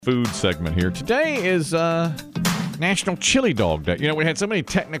Food segment here. Today is National Chili Dog Day. You know, we had so many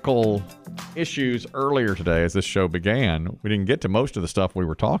technical issues earlier today as this show began. We didn't get to most of the stuff we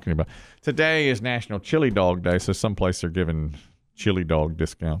were talking about. Today is National Chili Dog Day, so someplace they're giving chili dog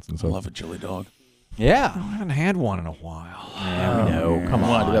discounts and so. I love a chili dog. Yeah. I haven't had one in a while. Yeah, we know. Come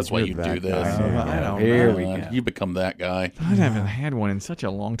on. That's why you do this. Here we go. You become that guy. I haven't had one in such a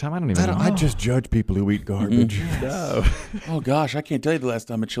long time. I don't even know. I just judge people who eat garbage. No. Oh, gosh. I can't tell you the last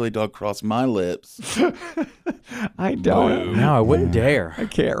time a chili dog crossed my lips. I don't. No, I wouldn't dare. I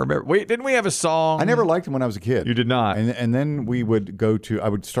can't remember. Wait, didn't we have a song? I never liked them when I was a kid. You did not. And then we would go to. I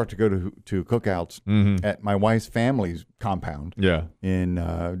would start to go to cookouts at my wife's family's compound. Yeah. In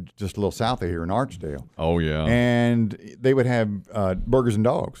just a little south of here in Archdale. Oh yeah. And they would have burgers and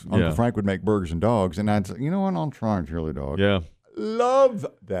dogs. Uncle Yeah. Frank would make burgers and dogs, and I'd say, you know what? I'll try a chili dog. Yeah. Love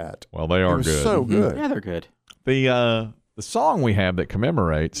that. Well, they are It was good. so good. Yeah, they're good. The song we have that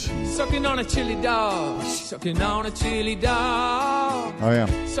commemorates. Sucking on a chili dog, sucking on a chili dog, Oh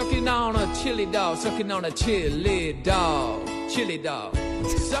yeah. sucking on a chili dog, sucking on a chili dog, chili dog,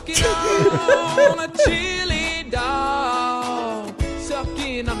 sucking on a chili dog,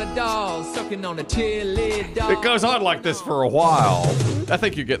 sucking on a dog, sucking on a chili dog. It goes on like this for a while. I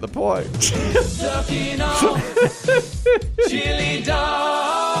think you get the point. Sucking on chili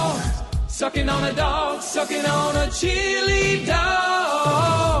dog, sucking on a dog, sucking on a chili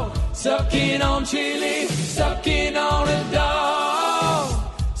dog, sucking on chili, sucking on a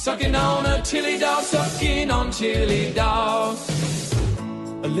dog, sucking on a chili dog, sucking on chili dog.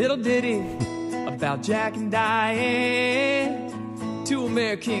 A little ditty about Jack and Diane, two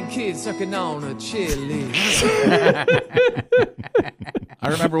American kids sucking on a chili. I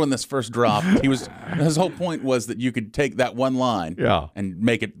remember when this first dropped, his whole point was that you could take that one line and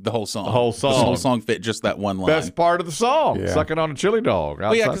make it the whole song. The whole song. The whole song fit just that one line. Best part of the song, Yeah. sucking on a chili dog.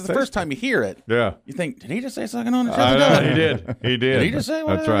 Well, yeah, because the first time you hear it, Yeah. you think, did he just say sucking on a chili dog? He did. He did. Did he just say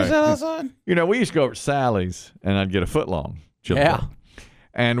what That's he right. said outside? You know, we used to go over to Sally's, and I'd get a foot-long chili Yeah. dog.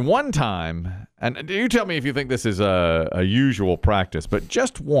 And one time, and you tell me if you think this is a usual practice, but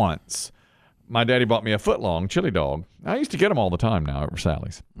just once, my daddy bought me a foot-long chili dog. I used to get them all the time now over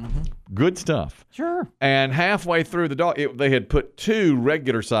Sally's. Good stuff. Sure. And halfway through the dog, they had put 2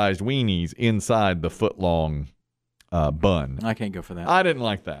 regular-sized weenies inside the foot-long bun. I can't go for that. I didn't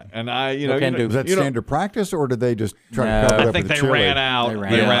like that, and Was that standard practice, or did they just try No. to cover it I up think with they the chili? ran out. They They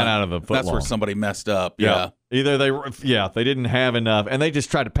ran ran out. out of the foot. That's where somebody messed up. Yeah. Either they didn't have enough, and they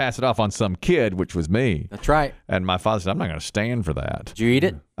just tried to pass it off on some kid, which was me. That's right. And my father said, "I'm not going to stand for that." Did you eat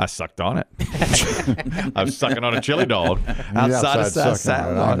it? I sucked on it. I was sucking on a chili dog outside outside sucking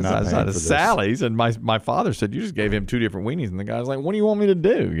on it. I'm not paying for this. Sally's, and my father said, "You just gave him 2 different weenies," and the guy's like, "What do you want me to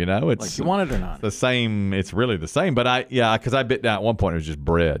do?" You know, it's Like you want it or not? the same. It's really the same, but because I bit down at one point, it was just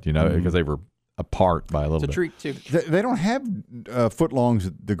bread, you know, because they were apart by a little It's a bit. treat, too. They don't have footlongs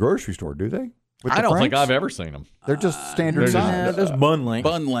at the grocery store, do they? With I the don't think Franks? I've ever seen them. They're just standard they're just- size. There's bun length.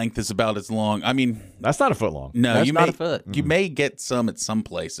 Bun length is about as long. I mean, That's not a foot long. no, That's you not may a foot. you may get some at some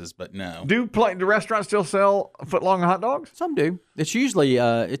places, but no. Do restaurants still sell foot long hot dogs? Some do. It's usually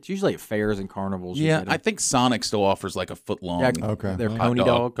at fairs and carnivals. you Yeah, get 'em. I think Sonic still offers like a foot long. Yeah, Okay. They're hot pony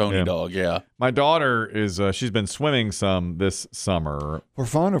dog. Coney Yeah. dog. Yeah. My daughter is she's been swimming some this summer. For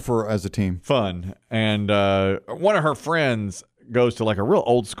fun or for as a team? Fun. And one of her friends goes to like a real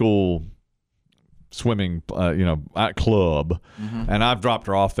old school swimming club, and I've dropped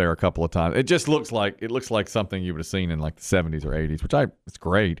her off there a couple of times. It just looks like something you would have seen in like the 70s or 80s, which it's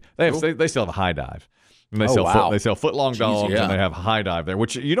great. They still have a high dive. And they sell wow. they sell foot long dogs, yeah. and they have a high dive there,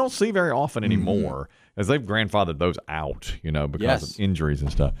 which you don't see very often anymore, as they've grandfathered those out, because Yes. of injuries and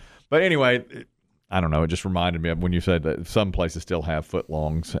stuff. But anyway, I don't know. It just reminded me of when you said that some places still have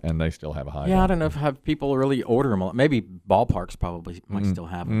footlongs and they still have a high. Yeah, I don't know if people really order them. Maybe ballparks probably might still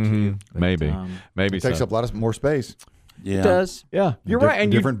have them too. But, Maybe It takes so. up a lot more space. Yeah. It does. Yeah, you're right.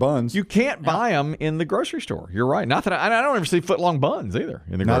 And different buns. You can't buy them in the grocery store. You're right. Not that I don't ever see footlong buns either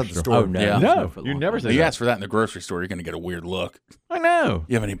in the Not grocery at the store. store. Oh no, Yeah. there's No, foot you long never ones. see If you that. ask for that in the grocery store, you're going to get a weird look. I know.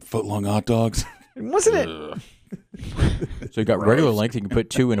 You have any foot long hot dogs? Wasn't it? So you got regular length. You can put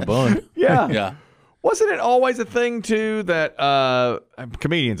 2 in a bun. Yeah. Yeah. Wasn't it always a thing, too, that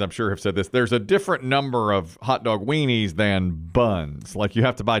comedians, I'm sure, have said this. There's a different number of hot dog weenies than buns. Like you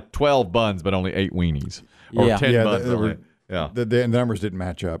have to buy 12 buns, but only 8 weenies. Or Yeah. 10 Yeah, buns. they only- were- yeah. The numbers didn't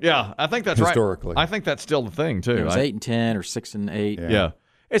match up. Yeah, I think that's Historically. right. I think that's still the thing, too. It was I- 8 and 10 or 6 and 8. Yeah.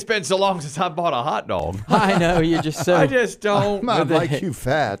 It's been so long since I bought a hot dog. I know. You're just so. I just don't. I'm like you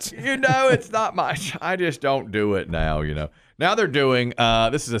fats. It's not much. I just don't do it now, Now they're doing,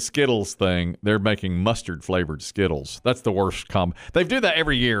 this is a Skittles thing. They're making mustard-flavored Skittles. That's the worst combo. They do that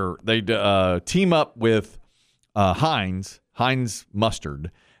every year. They team up with Heinz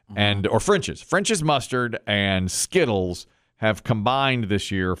mustard, or French's mustard and Skittles have combined this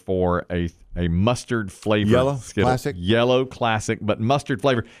year for a mustard-flavored yellow classic, but mustard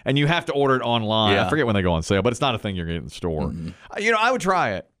flavor. And you have to order it online. I forget when they go on sale, but it's not a thing you're getting in the store. Mm-hmm. I would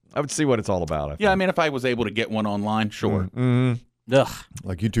try it. I would see what it's all about. I mean, if I was able to get one online, sure. Mm-hmm. Ugh.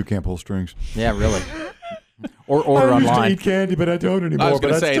 Like you two can't pull strings. Yeah, really. Or order online. I used to eat candy, but I don't anymore. I was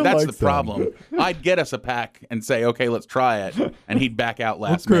going to say, that's the them. problem. I'd get us a pack and say, okay, let's try it. And he'd back out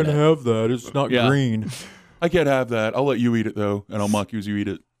last minute. I can't have that. It's not green. I can't have that. I'll let you eat it, though, and I'll mock you as you eat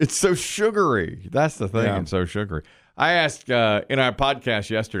it. It's so sugary. That's the thing. It's so sugary. I asked in our podcast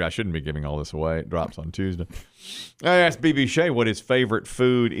yesterday, I shouldn't be giving all this away. It drops on Tuesday. I asked BB Shea what his favorite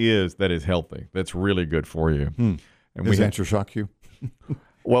food is that is healthy, that's really good for you. And does the answer shock you?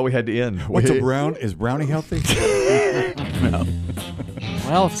 Well, we had to end. Is brownie healthy? No.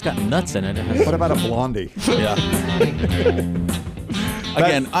 Well, if it's got nuts in it. What about a blondie? Yeah.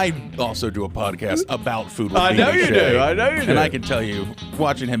 Again, I also do a podcast about food with BB Shea. I know you do. And I can tell you,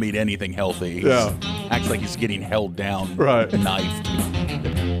 watching him eat anything healthy, acts like he's getting held down, knifed.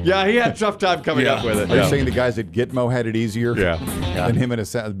 Yeah, he had a tough time coming up with it. Are you saying the guys at Gitmo had it easier than him and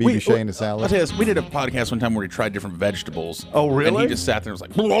BB Shea in a salad? I'll tell you this, we did a podcast one time where he tried different vegetables. Oh, really? And he just sat there and was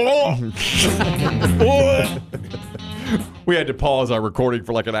like, we had to pause our recording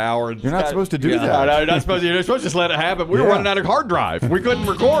for like an hour. You're not supposed to do that. No, you're supposed to just let it happen. We were running out of hard drive. We couldn't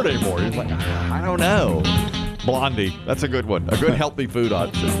record anymore. He was like, I don't know. Blondie. That's a good one. A good healthy food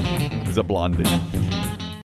option is a blondie.